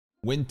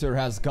Winter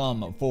has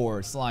come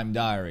for Slime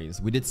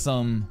Diaries. We did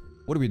some...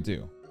 What did we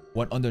do?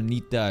 What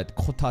underneath that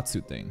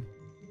kotatsu thing?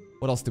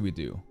 What else did we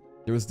do?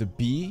 There was the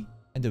bee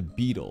and the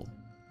beetle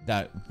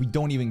that we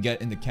don't even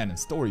get in the canon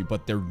story,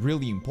 but they're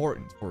really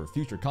important for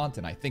future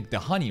content. I think the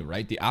honey,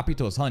 right? The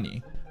Apito's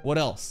honey. What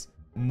else?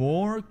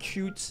 More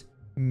cute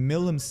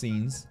Milim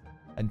scenes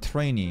and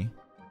training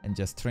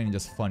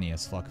just funny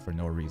as fuck for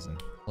no reason.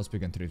 Let's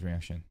begin today's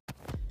reaction.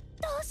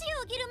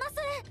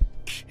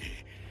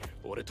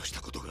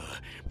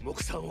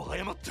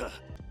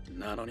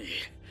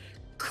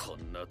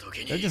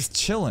 They're just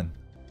chilling.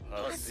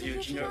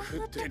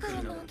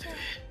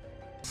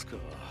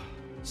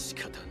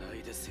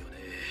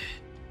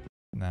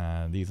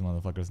 Nah, these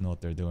motherfuckers know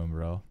what they're doing,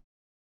 bro.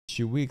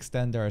 Should we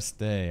extend our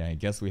stay? I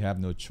guess we have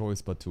no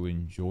choice but to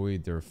enjoy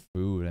their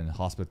food and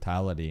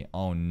hospitality.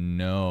 Oh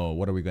no,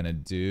 what are we gonna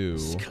do?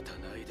 You can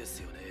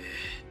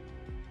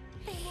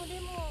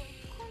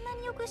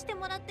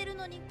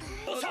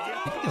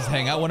just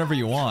hang out whenever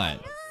you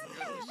want.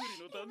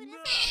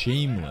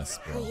 Shameless,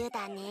 bro.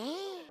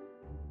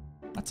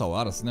 That's a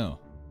lot of snow.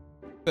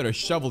 Better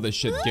shovel this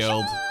shit,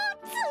 Guild.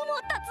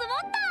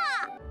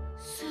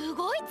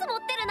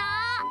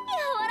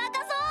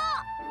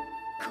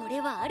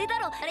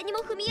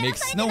 Make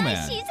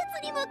snowman.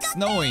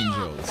 Snow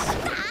angels.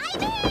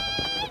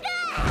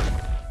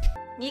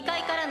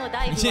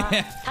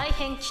 Yeah.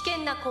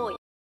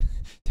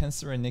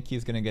 Tensor and Nikki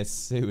is gonna get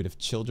sued if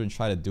children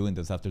try to doing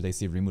this after they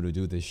see Rimuru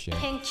do this shit.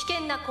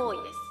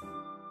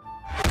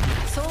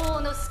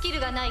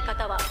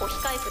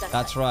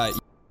 That's right.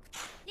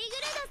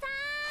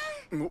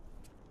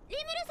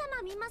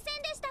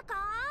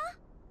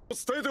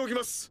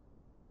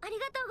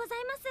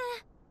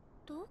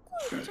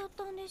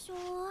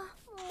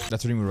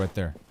 That's Rimuru right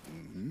there.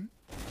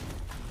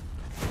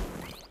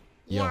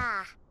 Yo.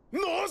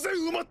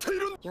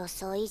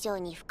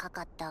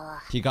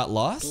 He got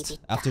lost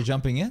after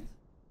jumping in?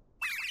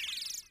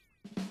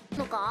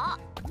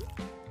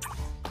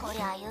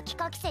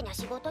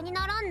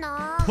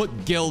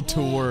 Put Gil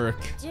to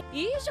work.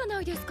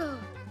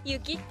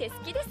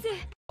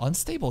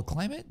 Unstable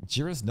climate?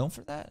 Jira's known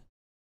for that?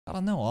 I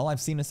don't know. All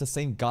I've seen is the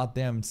same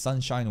goddamn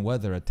sunshine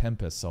weather at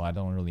Tempest, so I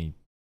don't really...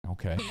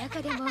 Okay.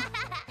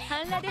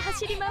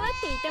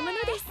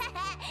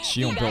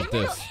 Shion built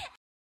this.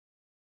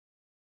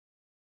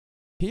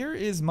 Here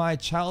is my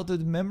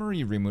childhood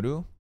memory,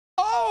 Rimuru.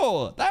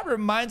 Oh, that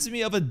reminds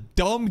me of a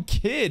dumb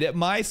kid at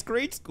my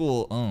grade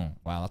school. Oh,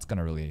 wow, that's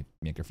gonna really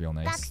make her feel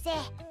nice.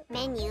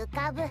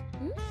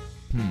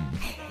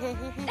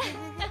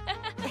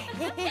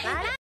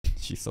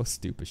 She's so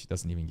stupid, she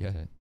doesn't even get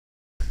it.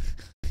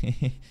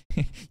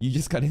 You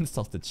just got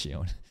insulted,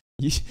 Shion.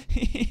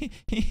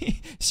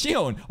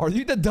 Shion, are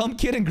you the dumb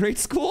kid in grade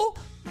school?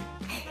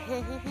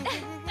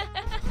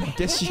 I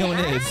guess Shion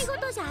is.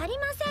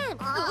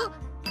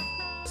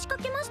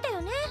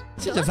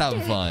 She's just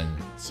having fun.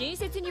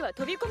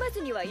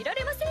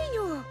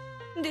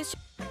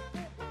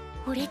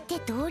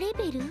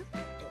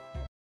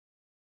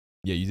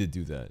 Yeah, you did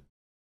do that.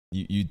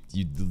 You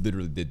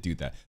literally did do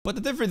that. But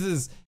the difference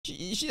is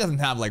she doesn't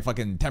have like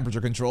fucking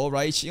temperature control,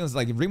 right? She was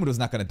like, Rimuru's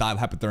not gonna die of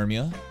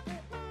hypothermia.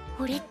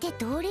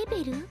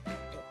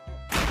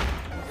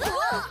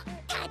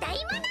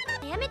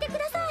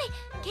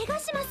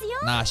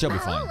 Nah, she'll be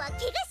fine.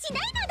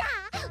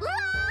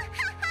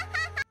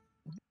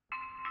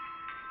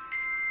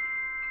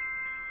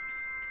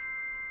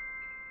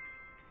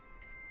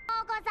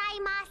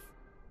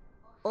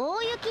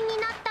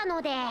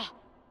 No day.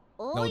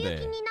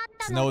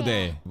 Snow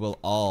day. We'll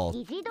all...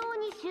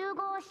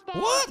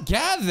 What?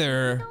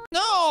 Gather?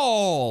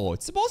 No!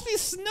 It's supposed to be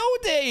snow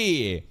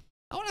day!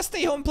 I want to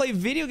stay home and play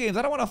video games.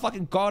 I don't want to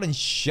fucking go out and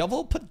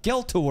shovel. Put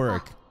Gil to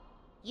work.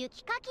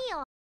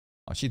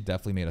 Oh, she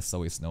definitely made a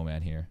Soe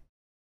snowman here.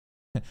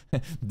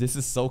 This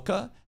is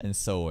Soka and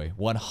Soe.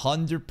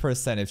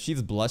 100%. If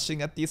she's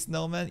blushing at these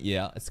snowmen,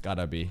 yeah, it's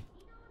gotta be.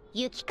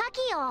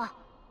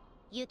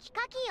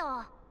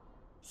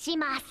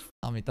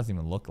 I mean, it doesn't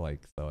even look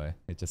like Soe.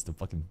 It's just a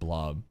fucking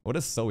blob. What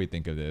does Soe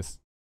think of this?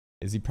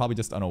 Is he probably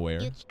just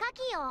unaware?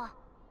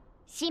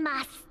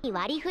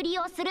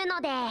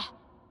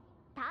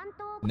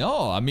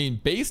 No, I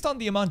mean, based on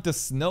the amount of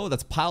snow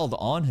that's piled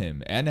on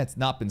him, and it's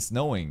not been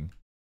snowing,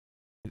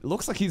 it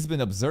looks like he's been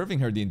observing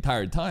her the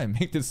entire time.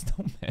 Make this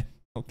snowman.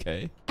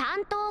 Okay.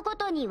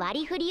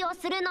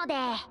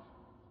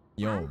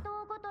 Yo.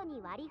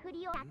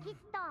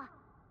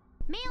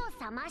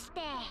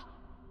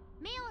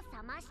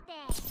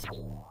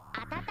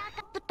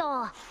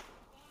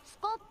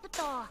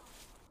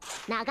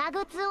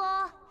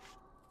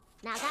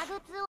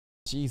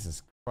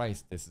 Jesus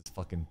Christ, this is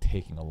fucking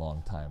taking a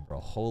long time, bro.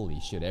 Holy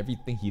shit,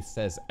 everything he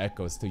says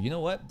echoes to, you know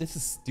what? This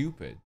is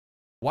stupid.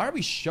 Why are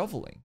we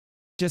shoveling?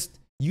 Just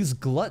use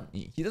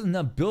gluttony. He doesn't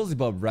have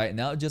Beelzebub right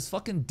now. Just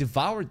fucking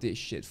devour this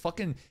shit.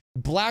 Fucking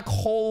black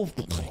hole.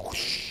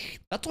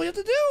 That's all you have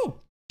to do.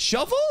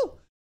 Shovel?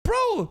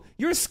 Bro,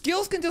 your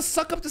skills can just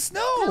suck up the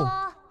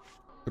snow.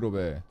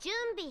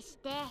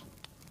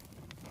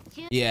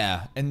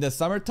 Yeah, in the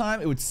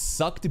summertime, it would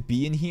suck to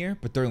be in here,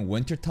 but during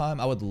wintertime,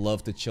 I would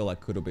love to chill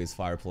at Kurobe's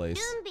fireplace.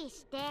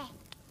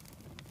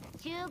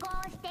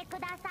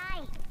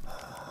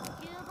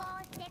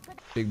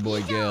 Big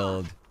boy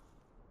guild.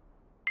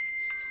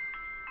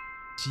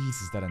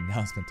 Jesus, that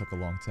announcement took a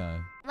long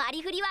time.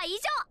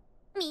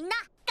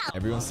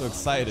 Everyone's so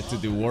excited to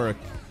do work.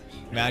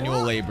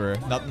 Manual labor,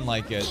 nothing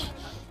like it.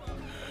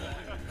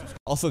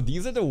 Also,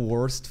 these are the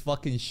worst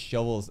fucking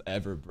shovels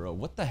ever, bro.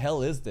 What the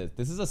hell is this?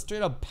 This is a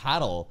straight up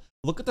paddle.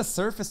 Look at the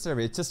surface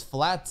area, it's just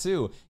flat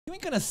too. You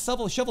ain't gonna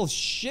shovel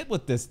shit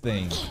with this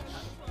thing.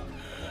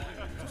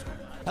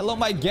 Hello,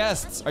 my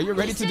guests. Are you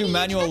ready to do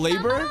manual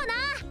labor?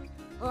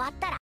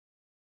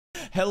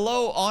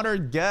 Hello,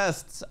 honored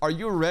guests. Are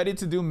you ready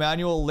to do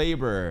manual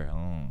labor?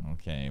 Oh,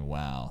 okay,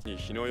 wow.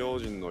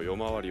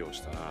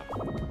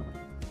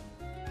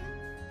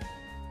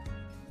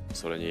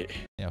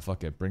 Yeah,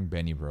 fuck it. Bring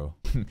Benny, bro.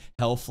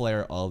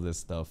 Hellflare, all this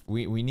stuff.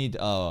 We need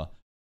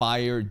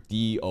fire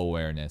D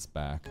awareness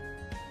back.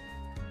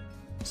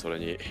 This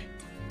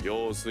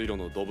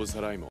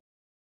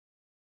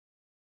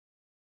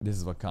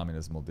is what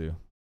communism will do.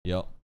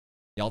 Yup.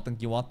 Y'all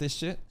think you want this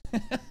shit?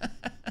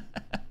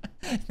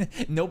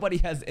 Nobody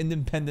has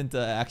independent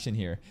action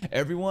here.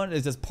 Everyone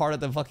is just part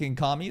of the fucking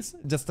commies,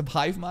 just a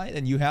hive mind,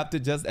 and you have to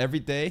just every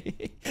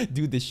day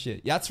do this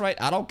shit. Yeah, that's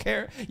right. I don't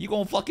care. You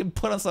gonna fucking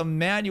put on some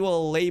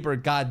manual labor,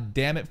 god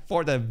damn it,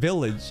 for the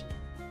village.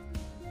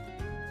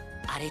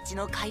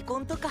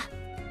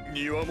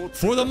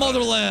 For the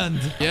motherland.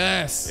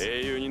 Yes.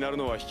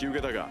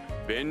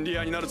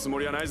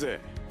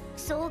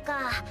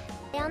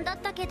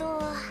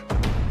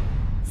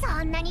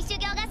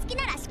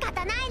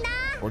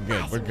 We're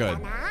good, we're good.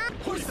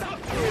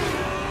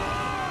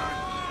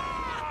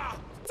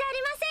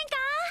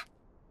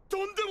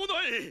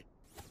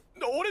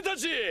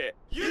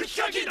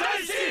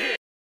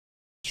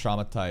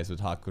 Traumatized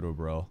with Hakuro,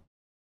 bro.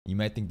 You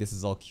might think this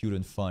is all cute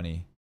and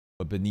funny,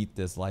 but beneath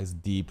this lies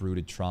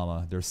deep-rooted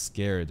trauma. They're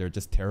scared, they're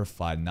just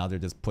terrified, and now they're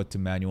just put to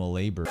manual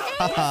labor.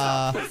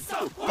 Haha,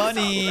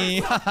 funny.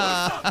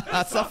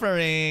 Haha,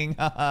 suffering.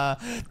 Haha.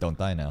 Don't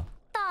die now.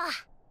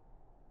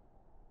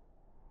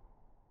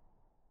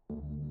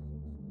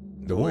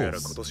 The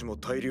wolves.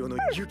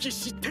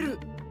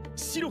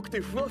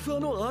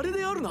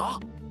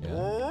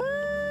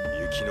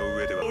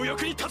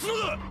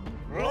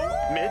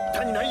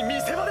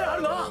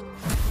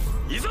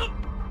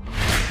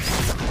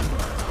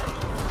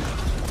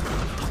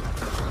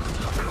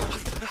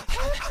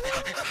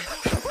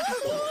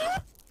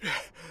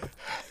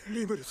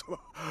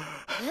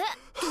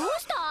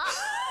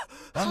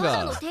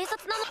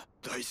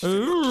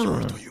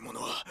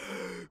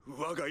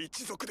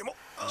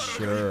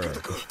 Sure,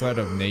 threat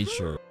of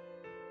nature.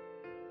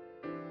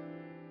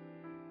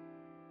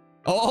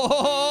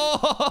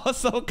 Oh,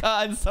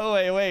 Soka and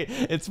Soe. Wait,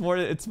 it's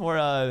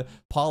more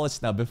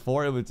polished now.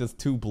 Before it was just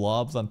two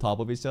blobs on top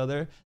of each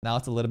other. Now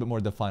it's a little bit more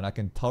defined. I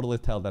can totally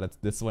tell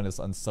that this one is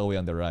on Soe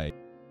on the right.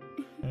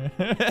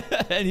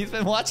 And he's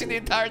been watching the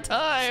entire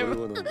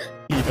time.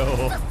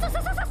 Yo.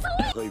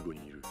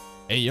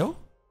 Hey yo.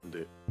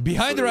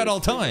 Behind her at all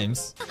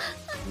times.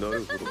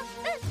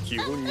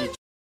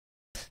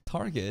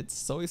 Targets.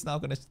 Soe's now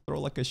gonna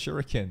throw like a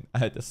shuriken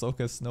at the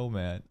Soka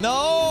snowman.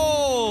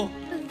 No!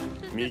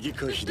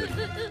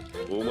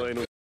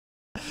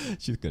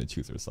 She's gonna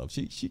choose herself.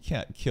 She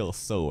can't kill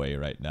Soe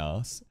right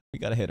now. So we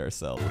gotta hit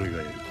ourselves.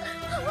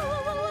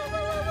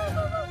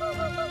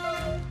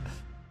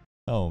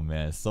 Oh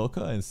man,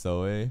 Soka and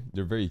Soe,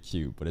 they're very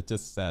cute, but it's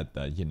just sad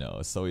that, you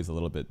know, Soe's a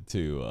little bit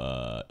too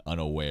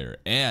unaware.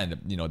 And,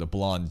 you know, the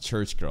blonde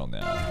church girl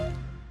now.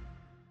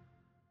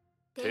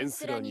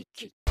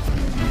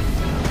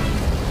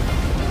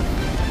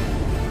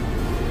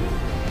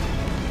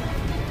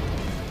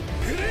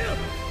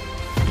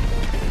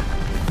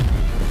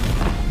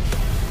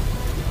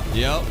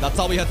 Yep, that's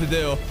all we have to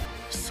do.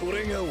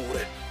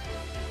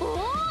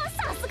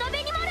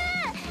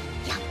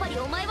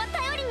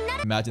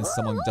 Imagine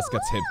someone just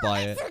gets hit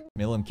by it.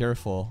 Milim,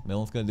 careful.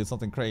 Milim's gonna do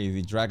something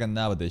crazy. Dragon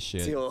now with this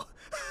shit.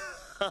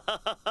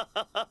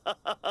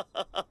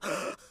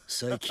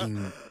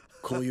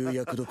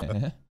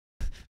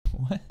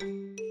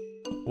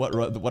 What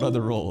are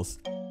the rules?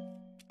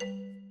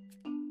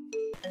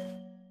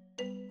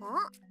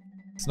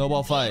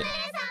 Snowball fight.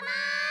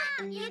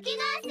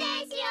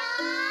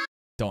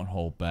 Don't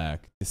hold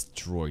back.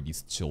 Destroy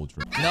these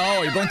children.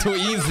 No, you're going too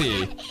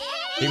easy.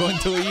 You're going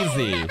too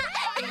easy.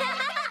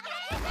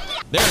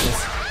 There it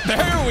is.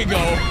 There we go.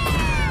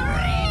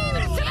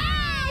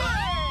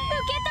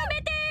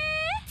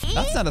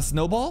 That's not a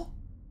snowball.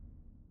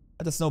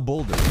 That's a snow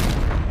boulder.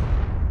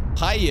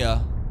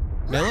 Hiya.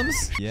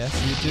 Milims? Yes,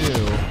 you do.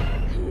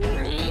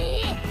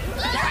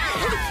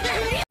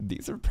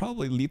 These are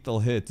probably lethal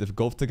hits if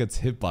Gofta gets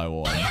hit by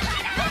one.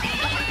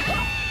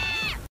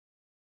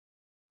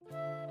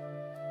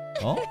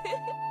 Oh?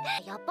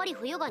 やっぱり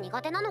冬が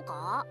苦手なの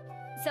か?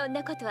 そん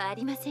なことはあ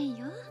りません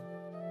よ。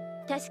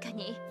確か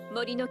に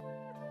森の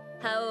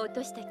葉を落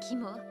とした木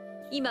も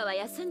今は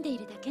休んでい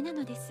るだけな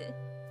のです。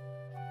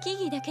木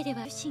々だけで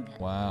は死が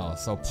Wow,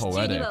 so 地に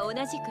poetic. は同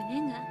じく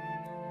根が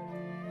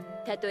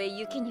たとえ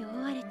雪に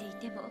覆われてい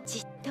てもじ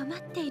っと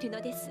待っている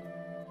のです。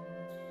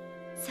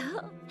そ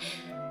う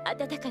暖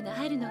かな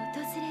春の訪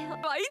れを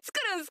いつ来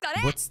るんすか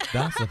ね。 What's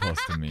that supposed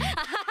to mean?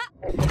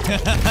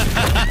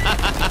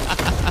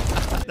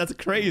 That's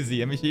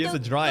crazy. I mean, she is a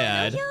こ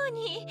dryad. のよう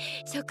に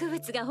植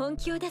物が本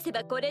気を出せ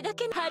ばこれだ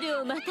け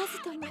春を待た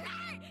ずとも。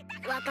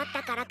分かっ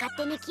たから勝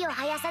手に木を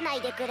生やさな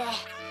いでくれ。あ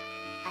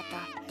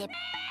とで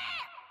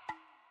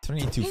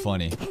Turning too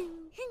funny. 見てい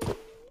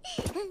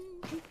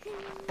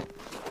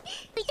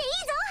い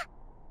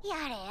ぞ。や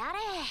れや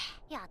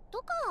れ、やっと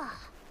か。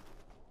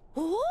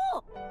おお。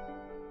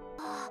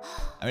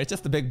 I mean, it's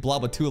just a big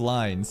blob of 2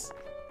 lines.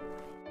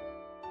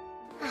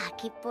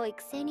 秋っぽい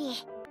くせに。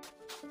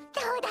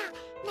どうだ、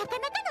なか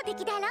なかの出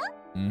来だろ。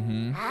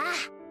Mm-hmm. あ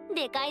あ、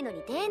でかいの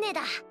に丁寧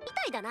だ。み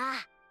たいだな。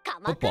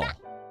鎌倉。 Football.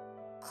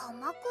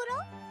 鎌倉？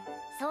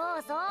そ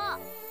うそう。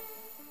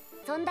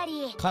そんだ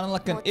り、 Kind of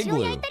like an 餅を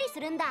焼い igloo. たりす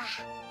るんだ。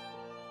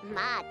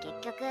まあ結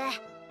局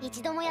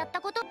一度もやった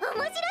こと面白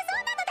そうなの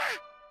だ。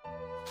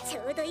ち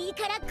ょうどいい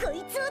からこ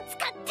いつを使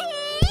って。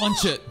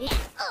 Punch it. おりゃ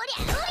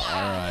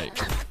Alright.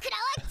 鎌倉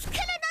は作る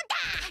のだ。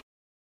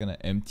 Gonna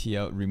empty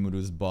out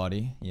Rimuru's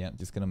body. Yeah,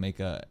 just gonna make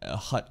a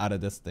hut out of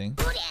this thing.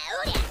 おりゃ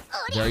おりゃ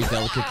おりゃ Very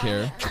delicate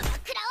care. 鎌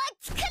倉は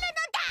作るの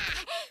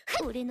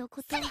だ。俺の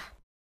ことは。テン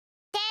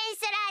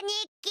スラ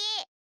日記。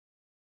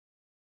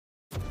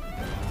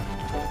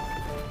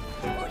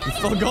 He's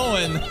still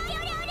going.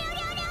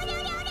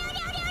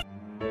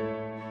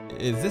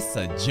 Is this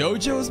a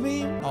JoJo's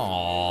meme?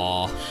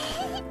 Aww.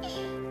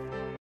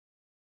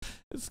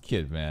 This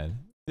kid, man.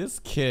 This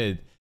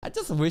kid. I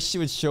just wish she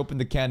would show up in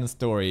the canon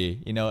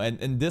story, you know,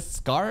 and this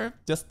scarf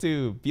just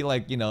to be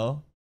like, you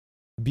know,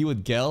 be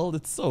with Geld.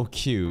 It's so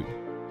cute.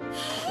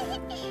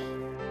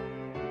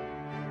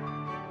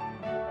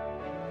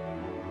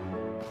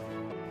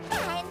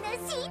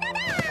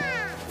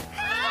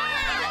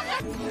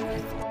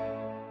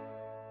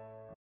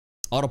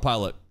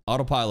 Autopilot.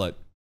 Autopilot.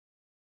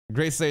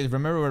 Great save.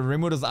 Remember when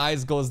Rimuru's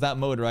eyes goes that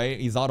mode, right?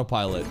 He's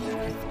autopilot.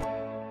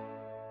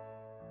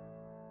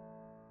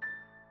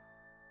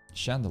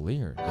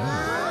 Chandelier.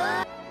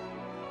 Damn.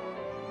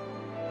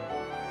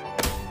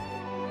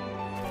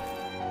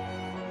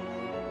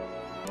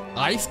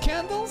 Ice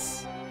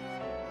candles?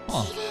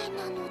 Huh.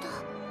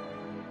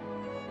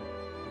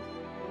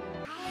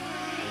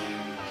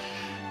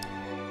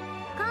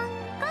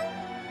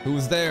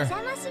 Who's there?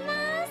 邪魔し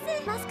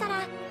ますか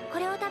ら、こ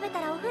れを食べ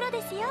たらお風呂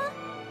ですよ。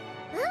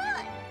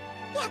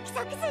約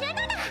束するの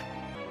だ。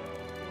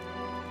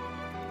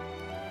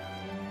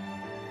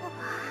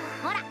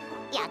ほら、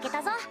焼け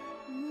たぞ。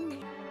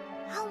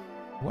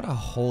 What a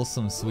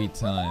wholesome, sweet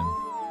time.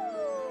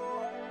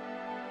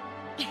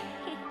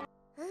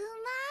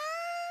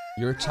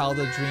 Your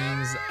childhood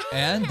dreams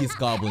and these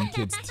goblin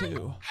kids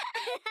too.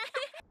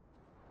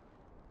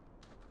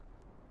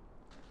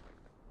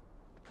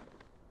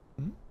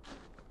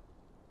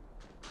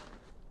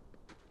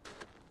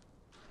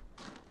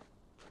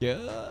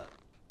 Yeah.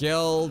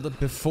 Geld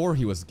before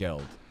he was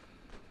Geld.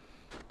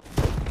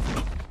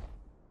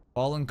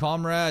 Fallen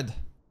comrade.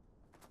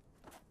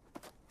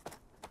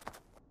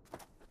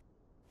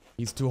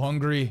 He's too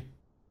hungry.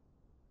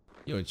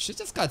 Yo, shit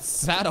just got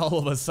sad all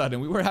of a sudden.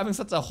 We were having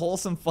such a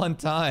wholesome, fun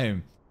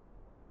time.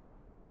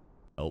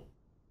 Oh.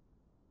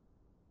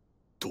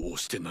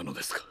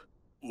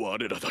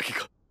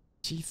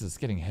 Jesus, it's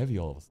getting heavy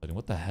all of a sudden.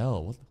 What the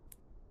hell? What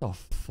the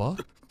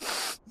fuck?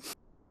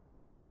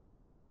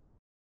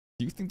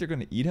 Do you think they're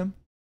gonna eat him?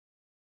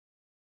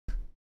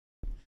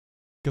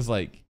 Because,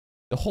 like,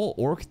 the whole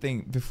orc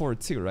thing before,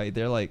 too, right?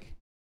 They're like,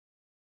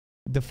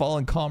 the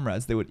fallen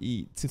comrades they would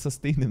eat to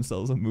sustain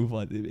themselves and move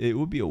on. It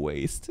would be a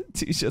waste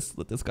to just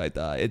let this guy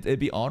die. It'd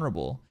be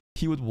honorable.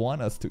 He would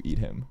want us to eat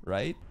him,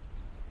 right?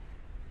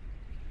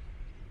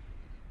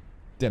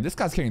 Damn, this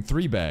guy's carrying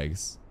 3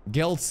 bags.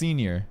 Geld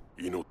Senior.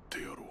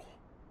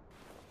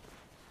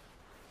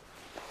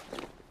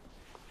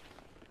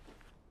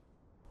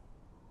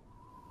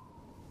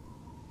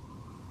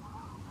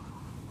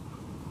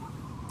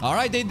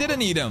 Alright, they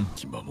didn't eat him.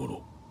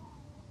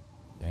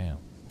 Damn.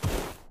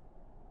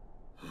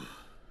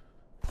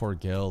 Poor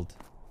Geld.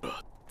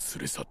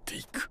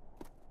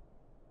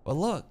 Well,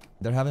 look,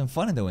 they're having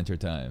fun in the winter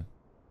time.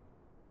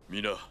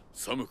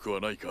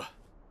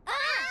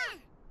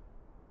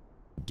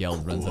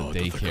 Geld runs a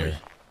daycare.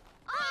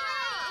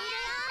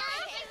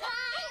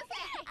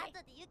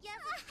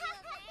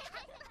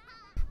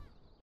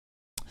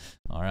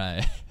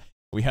 Alright.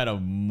 We had a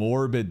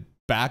morbid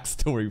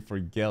backstory for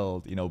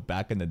Geld, you know,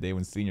 back in the day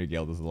when Senior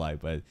Geld was alive.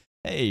 But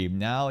hey,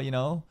 now, you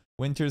know,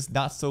 winter's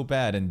not so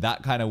bad, and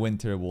that kind of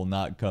winter will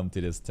not come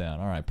to this town.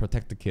 Alright,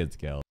 protect the kids,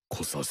 Geld.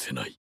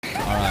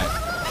 Alright.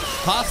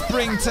 Hot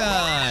spring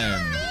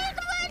time!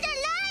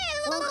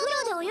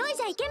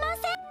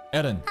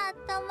 Eren.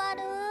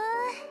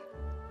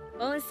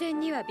 温泉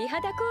には美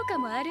肌効果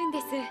もあるん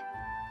です。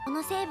こ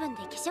の成分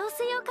で化粧水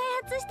を開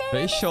発してる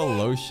んです。 Facial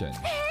lotion. 癒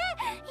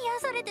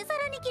されてさ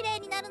らに綺麗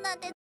になるなん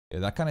て。 Yeah,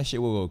 that kind of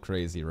shit will go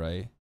crazy,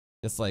 right?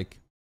 Just like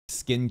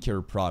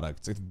skincare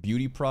products, like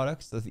beauty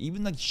products,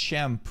 even like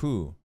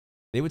shampoo.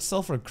 They would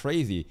sell for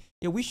crazy.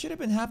 Yeah, we should have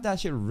been have that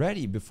shit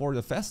ready before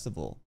the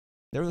festival.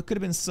 There could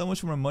have been so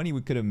much more money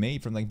we could have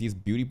made from like these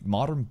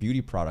modern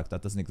beauty products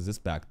that doesn't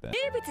exist back then.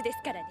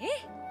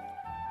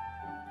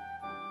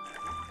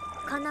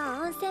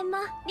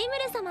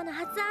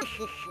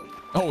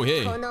 Oh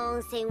hey,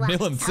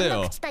 Milim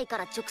too.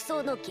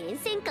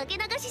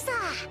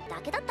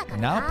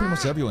 Now pretty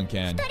much everyone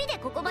can.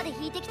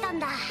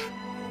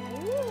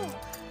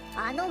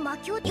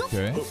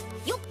 Okay.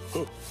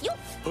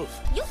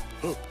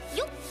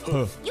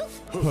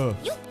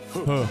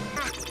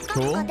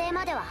 Cool.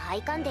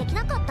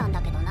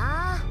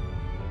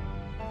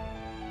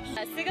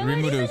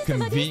 Rimuru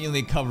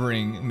conveniently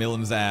covering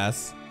Milim's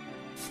ass.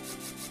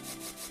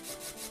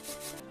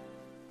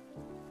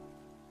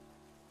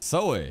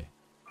 Soe,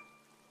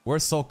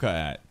 where's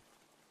Soka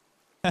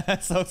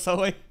at? So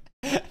Soe,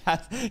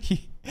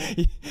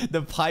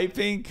 the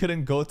piping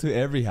couldn't go to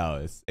every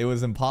house. It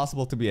was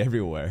impossible to be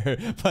everywhere.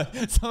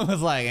 But someone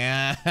was like,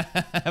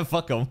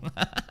 fuck them.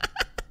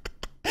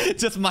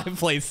 Just my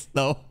place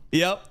though.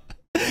 Yep.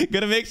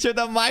 Gonna make sure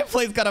that my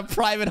place got a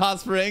private hot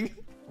spring.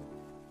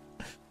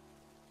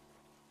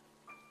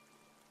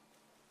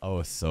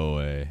 Oh,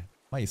 Soe.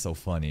 Why are you so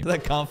funny?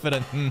 That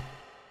confident.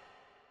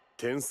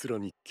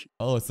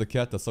 Oh, it's the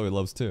cat that Soe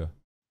loves too.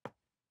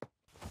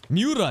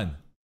 Muran!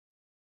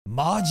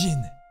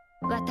 Majin!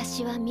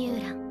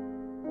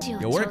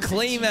 Yo, where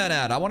Clayman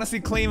at? I want to see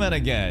Clayman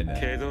again.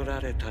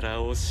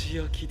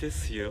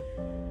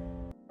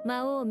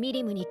 魔王ミ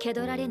リムに蹴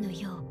取られぬ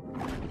よう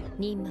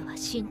任務は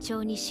慎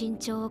重に慎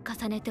重を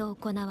重ねて行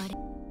われ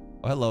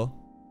Oh, hello.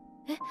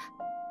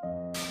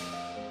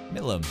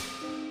 Milim.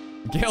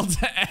 Guild's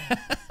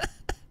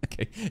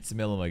Okay, it's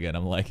Milim again.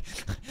 I'm like,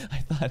 I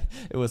thought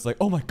it was like,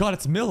 oh my god,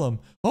 it's Milim.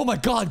 Oh my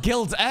god,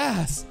 Guild's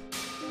ass.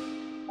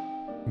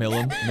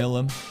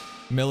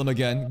 Milim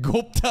again.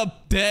 Gupta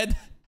dead.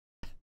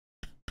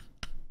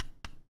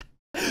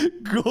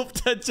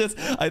 Gupta just.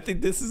 I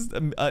think this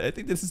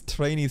is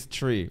Trainee's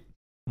tree.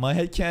 My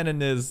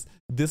headcanon is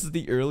this is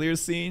the earlier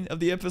scene of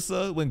the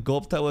episode when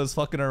Gupta was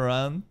fucking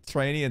around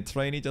Trainee and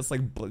Trainee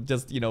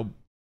just you know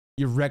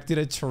erected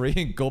a tree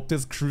and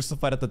Gupta's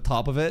crucified at the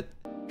top of it.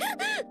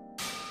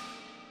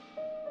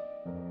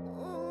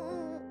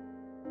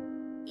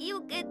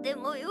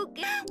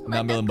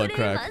 Not Milim but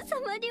crack.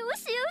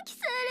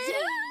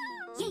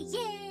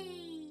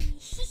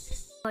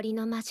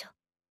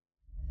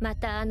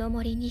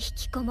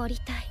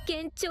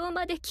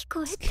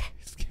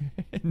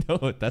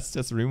 No, that's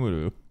just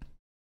Rimuru.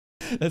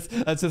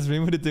 That's just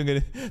Rimuru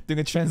doing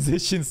a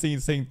transition scene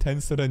saying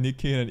Tensura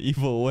Nikki in an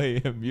evil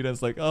way, and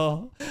Mira's like,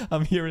 oh,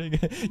 I'm hearing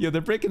it. Yo,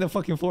 they're breaking the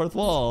fucking fourth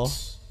wall.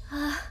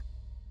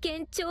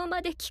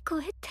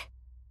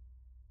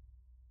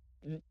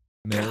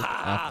 Milk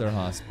after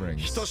hot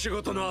springs.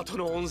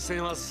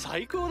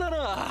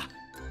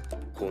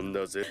 こん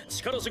なぜ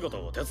力仕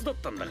事を手伝っ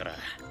たんだから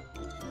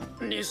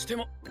にして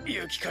も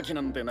雪かき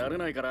なんてなれ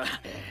ないから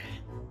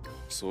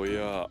そうい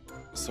や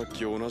さっ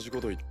き同じ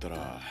こと言った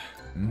ら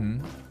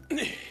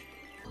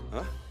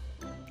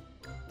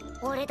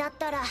俺だっ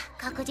たら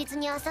確実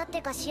にあさっ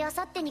てかしあ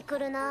さってに来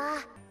るな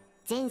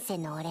前世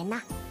の俺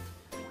な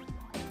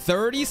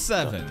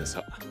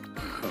37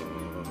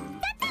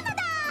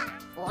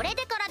俺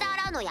で体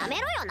洗うのやめ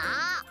ろよな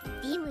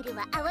リムル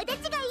は泡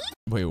立ちがいい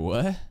Wait,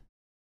 what?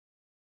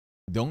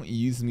 Don't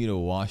use me to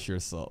wash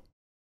yourself.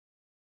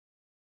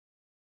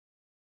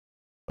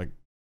 Like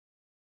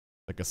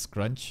a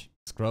scrunch?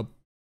 Scrub?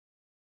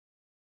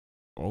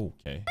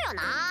 Okay.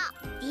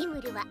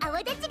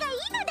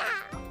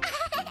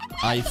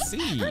 I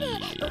see.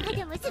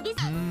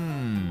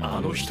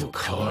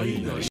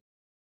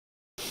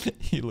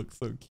 He looks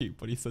so cute,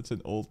 but he's such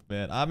an old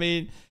man. I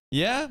mean,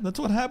 yeah, that's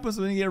what happens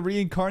when you get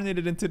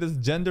reincarnated into this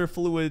gender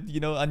fluid, you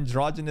know,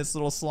 androgynous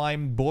little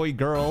slime boy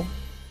girl.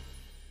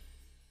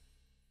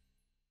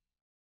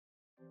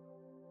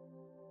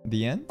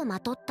 The end? ま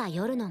とった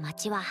夜の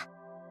街は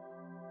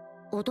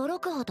驚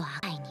くほど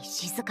赤いに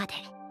静かで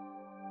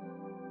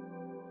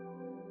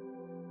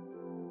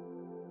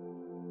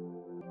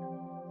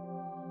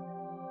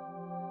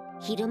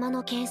昼間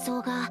の喧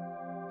騒が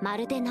ま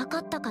るでなか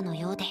ったかの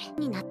ようで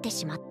になって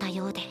しまった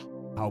ようで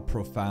How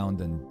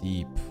profound and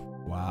deep.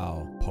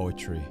 Wow,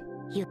 poetry.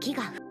 雪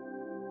が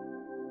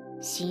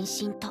しん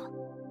しんと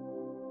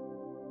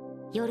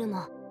夜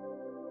も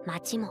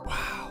街も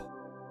Wow.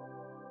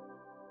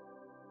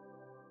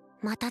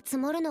 また積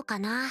もるのか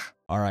な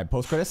Alright,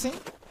 post-credit scene?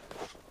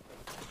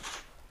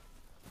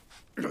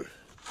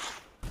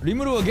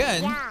 Rimuru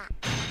again?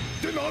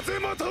 でなぜ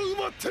また埋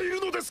まってい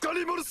るのですか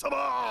リムル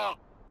様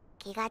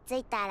気がつ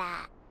いた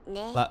ら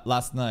ね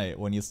Last night,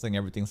 when you sang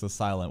Everything's So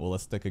Silent, will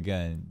it stick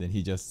again? Then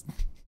he just...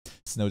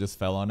 Snow just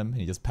fell on him and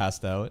he just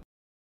passed out.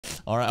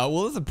 Alright,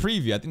 well, it's a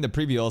preview. I think the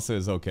preview also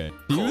is okay.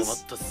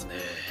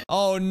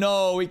 Oh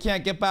no, we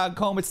can't get back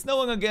home. It's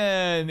snowing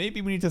again.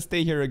 Maybe we need to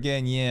stay here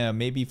again. Yeah,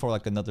 maybe for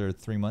like another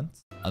 3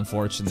 months.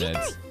 Unfortunate.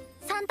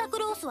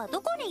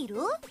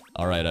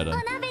 Alright,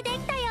 Adam.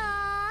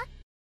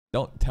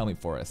 Don't tell me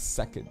for a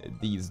second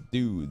that these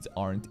dudes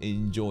aren't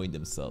enjoying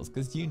themselves,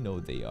 because you know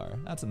they are.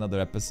 That's another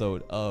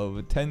episode of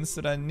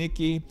Tensura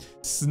Nikki.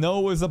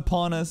 Snow is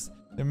upon us.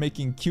 They're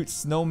making cute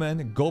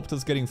snowmen.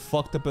 Gopta's getting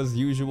fucked up as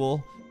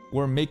usual.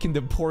 We're making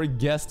the poor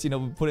guest, you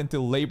know, put into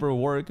labor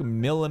work.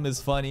 Milim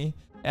is funny.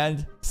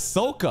 And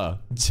Soka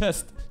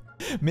just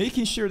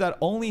making sure that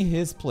only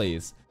his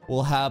place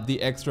will have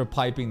the extra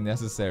piping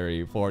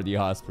necessary for the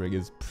hot spring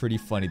is pretty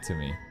funny to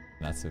me.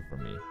 That's it for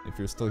me. If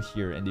you're still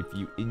here and if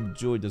you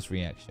enjoyed this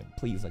reaction,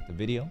 please like the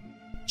video.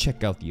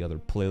 Check out the other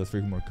playlist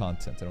for more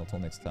content. And until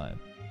next time,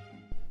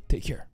 take care.